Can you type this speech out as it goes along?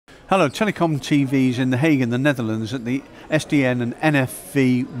Hello, TelecomTV is in The Hague in the Netherlands at the SDN and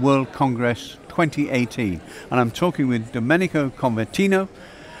NFV World Congress 2018. And I'm talking with Domenico Convertino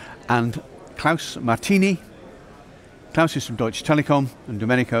and Klaus Martiny. Klaus is from Deutsche Telekom and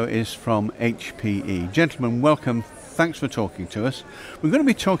Domenico is from HPE. Gentlemen, welcome. Thanks for talking to us. We're going to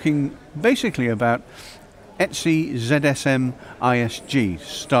be talking basically about ETSI ZSM ISG, to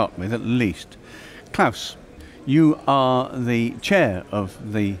start with at least. Klaus, you are the chair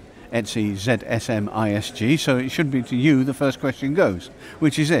of the ETSI ZSM ISG, so it should be to you the first question goes,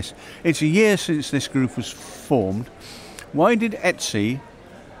 which is this. It's a year since this group was formed. Why did ETSI,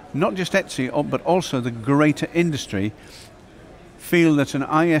 not just ETSI, but also the greater industry, feel that an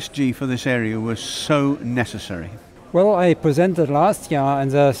ISG for this area was so necessary? Well, I presented last year and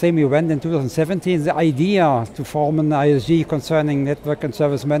the same event in 2017 the idea to form an ISG concerning network and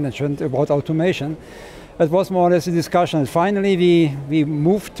service management about automation. That was more or less a discussion. And finally, we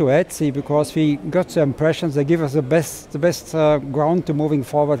moved to ETSI because we got the impressions they give us the best ground to moving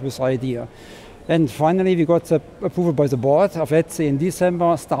forward with the idea. And finally, we got the approval by the board of ETSI in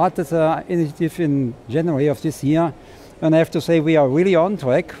December, started the initiative in January of this year. And I have to say we are really on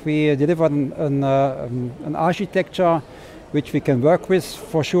track. We delivered an architecture which we can work with.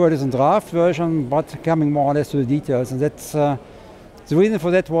 For sure it is a draft version, but coming more or less to the details. And that's, the reason for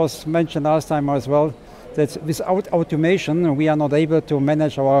that was mentioned last time as well, that without automation we are not able to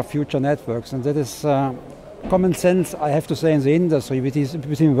manage our future networks. And that is common sense, I have to say, in the industry,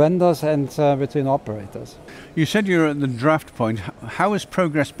 between vendors and between operators. You said you're at the draft point. How has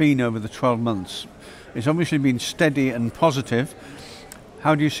progress been over the 12 months? It's obviously been steady and positive.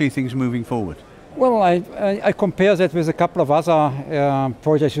 How do you see things moving forward? Well, I compare that with a couple of other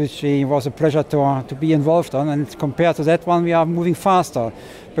projects which it was a pleasure to be involved on, and compared to that one we are moving faster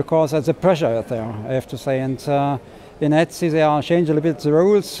because there's a pressure there, I have to say. And in ETSI they are changing a little bit the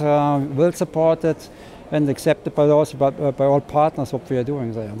rules, well supported and accepted by all partners what we are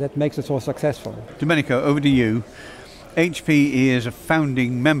doing there. That makes it so successful. Domenico, over to you. HPE is a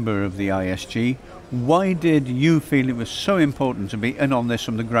founding member of the ISG. Why did you feel it was so important to be in on this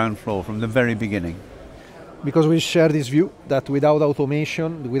from the ground floor, from the very beginning? Because we share this view that without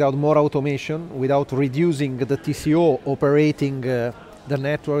automation, without more automation, without reducing the TCO operating the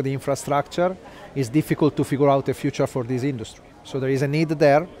network, the infrastructure, it's difficult to figure out a future for this industry. So there is a need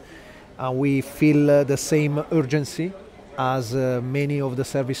there. We feel the same urgency as many of the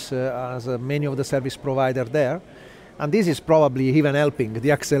service providers there. And this is probably even helping the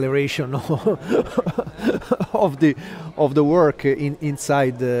acceleration of the work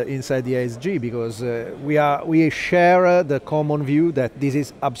inside the ISG, because we share the common view that this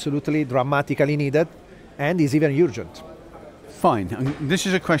is absolutely dramatically needed and is even urgent. Fine. And this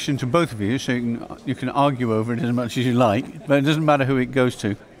is a question to both of you, so you can argue over it as much as you like, but it doesn't matter who it goes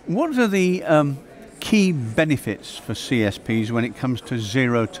to. What are the key benefits for CSPs when it comes to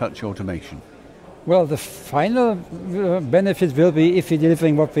zero-touch automation? Well, the final benefit will be if we're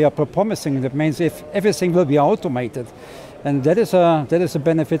delivering what we are promising. That means if everything will be automated, and that is a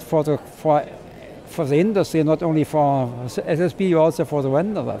benefit for the industry, not only for SSP, also for the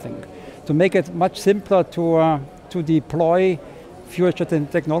vendors. I think to make it much simpler to deploy future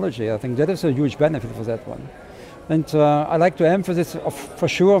technology. I think that is a huge benefit for that one. And I like to emphasize, for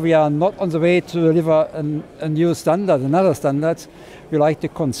sure, we are not on the way to deliver a new standard, another standard. We like to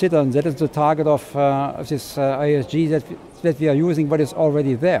consider, and that is the target of this ISG that we are using, what is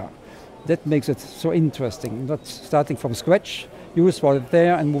already there. That makes it so interesting, not starting from scratch, use what is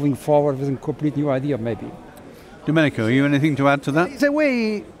there and moving forward with a complete new idea maybe. Domenico, you anything to add to that? It's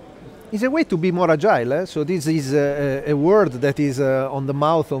a way to be more agile. So this is a word that is on the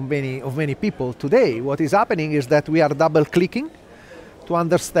mouth of many people today. What is happening is that we are double-clicking to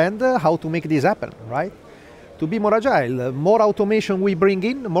understand how to make this happen, right? To be more agile, more automation we bring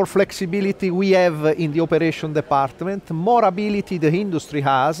in, more flexibility we have in the operation department, more ability the industry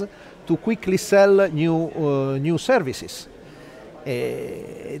has to quickly sell new services.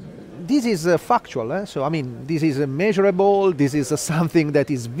 This is factual, so I mean, this is measurable, this is something that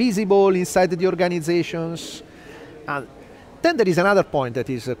is visible inside the organizations. And then there is another point that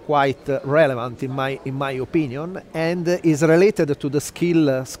is quite relevant in my opinion, and is related to the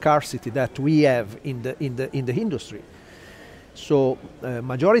skill scarcity that we have in the industry. So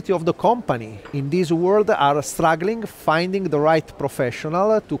majority of the company in this world are struggling finding the right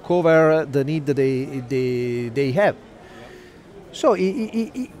professional to cover the need they have. So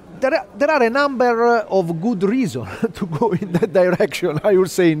there are a number of good reasons to go in that direction, I would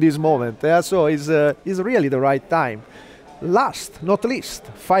say, in this moment. So it's really the right time. Last, not least,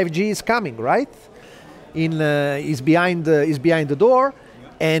 5G is coming, right? Is behind the door,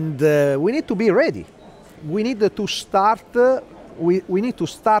 And we need to be ready. We need to start. We need to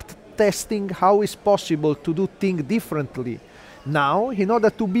start testing how it's possible to do things differently now in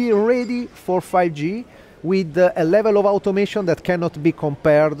order to be ready for 5G with a level of automation that cannot be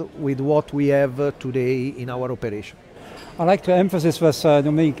compared with what we have today in our operation. I like to emphasize what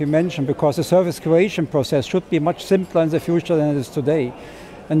Domenico mentioned, because the service creation process should be much simpler in the future than it is today.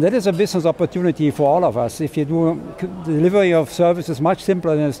 And that is a business opportunity for all of us. If you do delivery of services much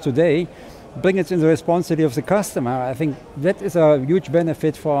simpler than it is today, bring it in the responsibility of the customer, I think that is a huge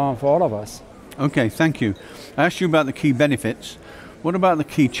benefit for all of us. Okay, thank you. I asked you about the key benefits. What about the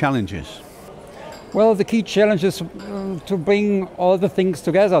key challenges? Well, the key challenge is to bring all the things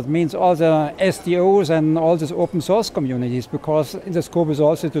together. It means all the SDOs and all these open source communities, because in the scope is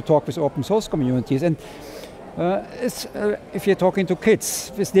also to talk with open source communities. And if you're talking to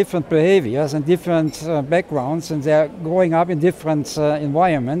kids with different behaviors and different backgrounds, and they're growing up in different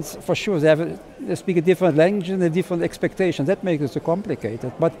environments, for sure they speak a different language and a different expectations. That makes it so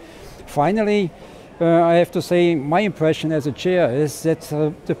complicated. But finally, I have to say, my impression as a chair is that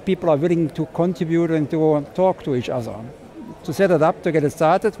the people are willing to contribute and to talk to each other. To set it up, to get it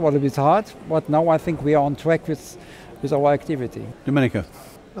started, was a bit hard, but now I think we are on track with our activity. Domenico.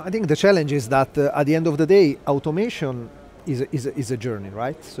 I think the challenge is that at the end of the day, automation is a journey,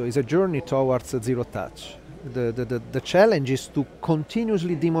 right? So it's a journey towards zero touch. The challenge is to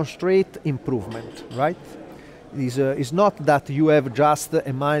continuously demonstrate improvement, right? It's not that you have just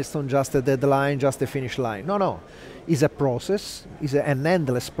a milestone, just a deadline, just a finish line. No. It's a process, it's an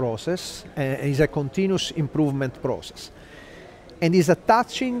endless process, it's a continuous improvement process. And it's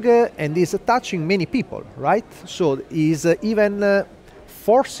touching many people, right? So it's even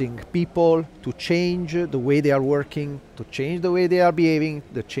forcing people to change the way they are working, to change the way they are behaving,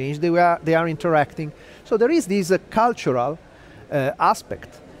 to change the way they are interacting. So there is this cultural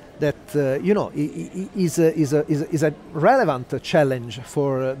aspect that is a relevant challenge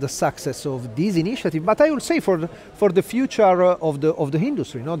for the success of this initiative. But I would say for the future of the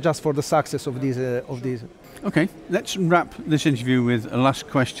industry, not just for the success of this. Okay, let's wrap this interview with a last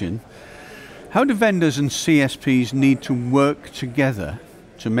question. How do vendors and CSPs need to work together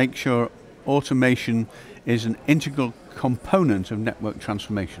to make sure automation is an integral component of network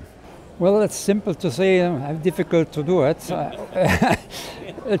transformation? Well, it's simple to say, difficult to do it.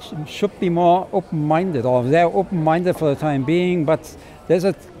 It should be more open-minded, or they're open-minded for the time being, but there's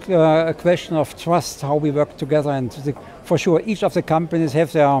a question of trust, how we work together, and for sure each of the companies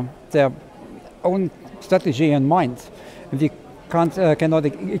have their own strategy in mind. And we cannot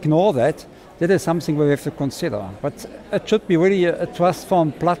ignore that. That is something we have to consider. But it should be really a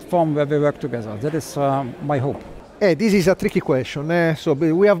trust-formed platform where we work together. That is my hope. This is a tricky question. So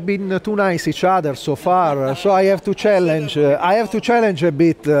we have been too nice each other so far. So I have to challenge. A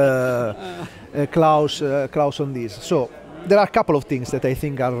bit Klaus on this. So there are a couple of things that I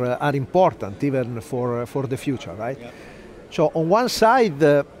think are important even for the future, right? So on one side,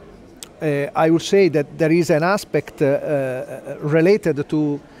 I would say that there is an aspect related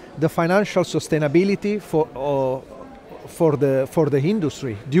to the financial sustainability for the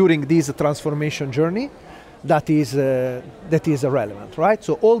industry during this transformation journey. That is relevant, right?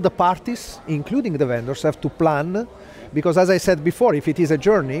 So all the parties, including the vendors, have to plan, because as I said before, if it is a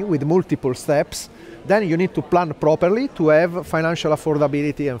journey with multiple steps, then you need to plan properly to have financial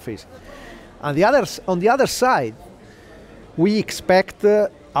affordability and phasing. On the other side, we expect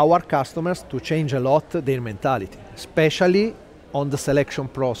our customers to change a lot their mentality, especially on the selection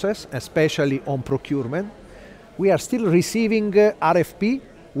process, especially on procurement. We are still receiving RFP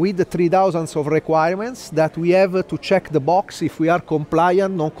with the 3,000 of requirements that we have to check the box if we are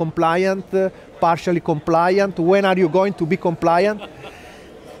compliant, non-compliant, partially compliant, when are you going to be compliant?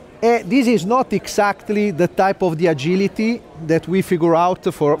 This is not exactly the type of the agility that we figure out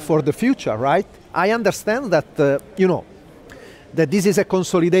for the future, right? I understand that, that this is a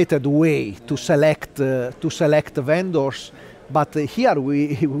consolidated way to select vendors, but here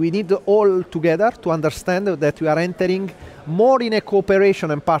we need all together to understand that we are entering more in a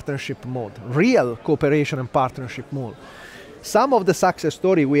cooperation and partnership mode, real cooperation and partnership mode. Some of the success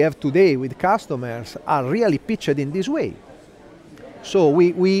story we have today with customers are really pitched in this way. So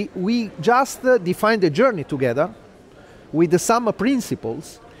we just defined a journey together with some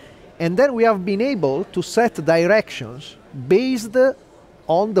principles, and then we have been able to set directions based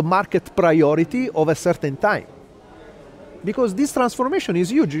on the market priority of a certain time. Because this transformation is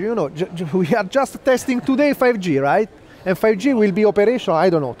huge, we are just testing today 5G, right? And 5G will be operational,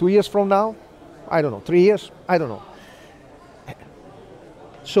 I don't know, 2 years from now? I don't know, 3 years? I don't know.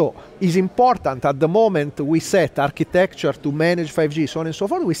 So it's important at the moment we set architecture to manage 5G, so on and so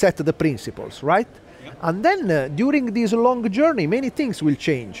forth, we set the principles, right? Yep. And then during this long journey, many things will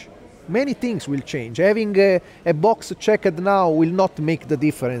change. Many things will change. Having a box checked now will not make the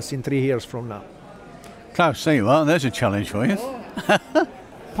difference in 3 years from now. Klaus, there you are. There's a challenge for you.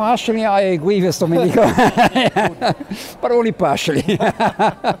 Partially, I agree with Domenico, but only partially.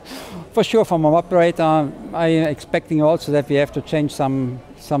 For sure, from an operator, I am expecting also that we have to change some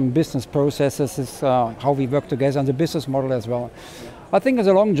business processes, how we work together, and the business model as well. I think it's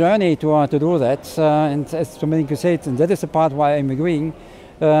a long journey to do that, and as Domenico said, and that is the part why I'm agreeing.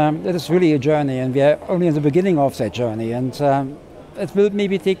 It is really a journey, and we are only at the beginning of that journey, and it will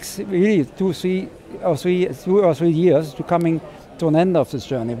maybe take really 2 or 3 years to coming to an end of this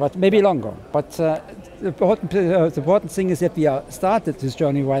journey, but maybe longer. But the important thing is that we are started this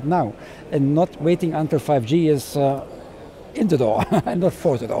journey right now, and not waiting until 5G is in the door and not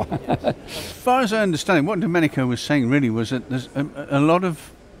for the door. As far as I understand, what Domenico was saying really was that there's a lot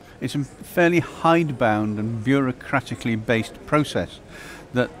of, it's a fairly hidebound and bureaucratically based process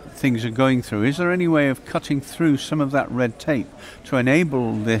that things are going through. Is there any way of cutting through some of that red tape to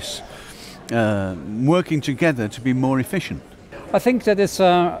enable this working together to be more efficient? I think that is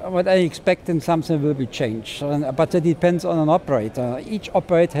what I expect, and something will be changed, but it depends on an operator. Each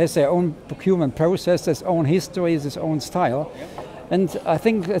operator has their own procurement process, their own history, their own style, and I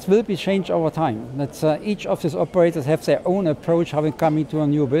think it will be changed over time. That each of these operators have their own approach how we come into a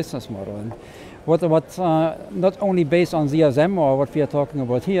new business model. And what not only based on ZSM or what we are talking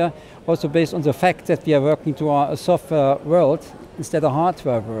about here, also based on the fact that we are working to a software world instead of a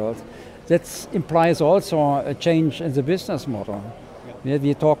hardware world. That implies also a change in the business model. Yeah,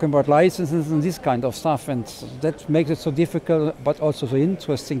 we're talking about licenses and this kind of stuff, and that makes it so difficult but also so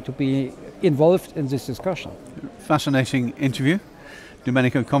interesting to be involved in this discussion. Fascinating interview.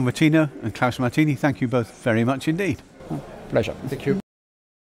 Domenico Convertino and Klaus Martiny, thank you both very much indeed. Pleasure. Thank you.